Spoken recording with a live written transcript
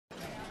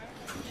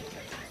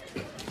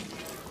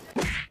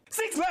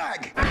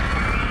flag!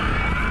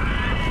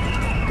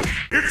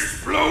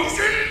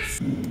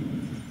 Explosions!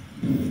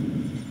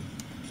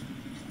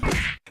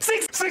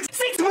 Six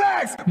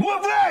flags!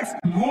 More flags!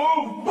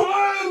 More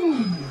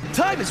fun!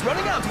 Time is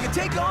running out to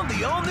take on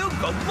the all-new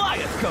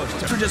Goliath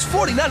coaster. For just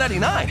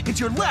 $49.99, it's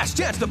your last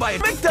chance to buy a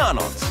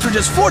McDonald's. For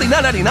just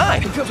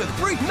 $49.99, it comes with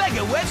free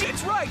Mega Wedgie.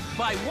 It's right,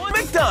 buy one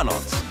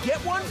McDonald's, get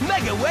one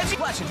Mega Wedgie,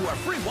 splash into our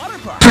free water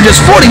park. For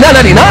just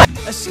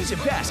 $49.99, a season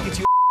pass gets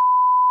you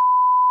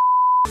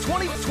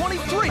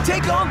 2023.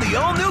 Take on the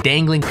all-new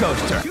dangling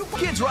coaster. 2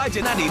 kids rides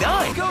at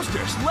 99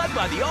 coasters, led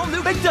by the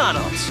all-new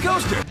McDonald's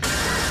coaster.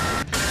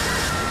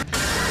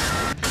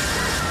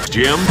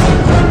 Jim?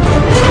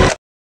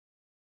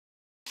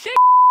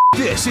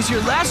 This is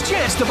your last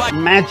chance to buy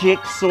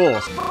magic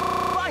sauce.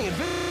 Buy and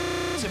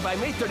visit by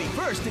May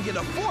 31st and get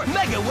a 4th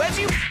Mega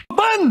Wedgie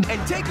button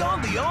and take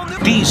on the all-new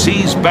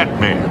DC's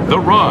Batman, The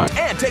Ride.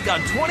 And take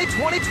on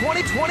 2020.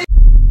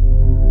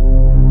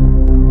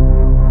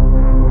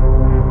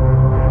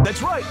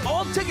 That's right,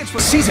 all tickets for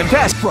season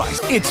pass price.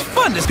 It's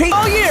fun to pay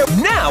all year.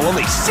 Now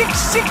only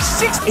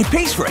 $666. It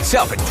pays for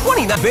itself in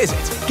 29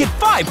 visits. Get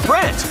 5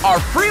 friends, our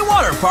free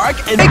water park,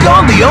 and take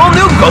on the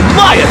all-new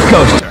Goliath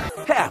coaster.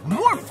 Have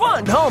more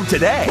fun home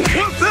today.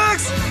 More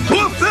flags!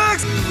 More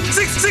flags!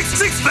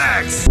 Six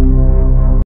flags!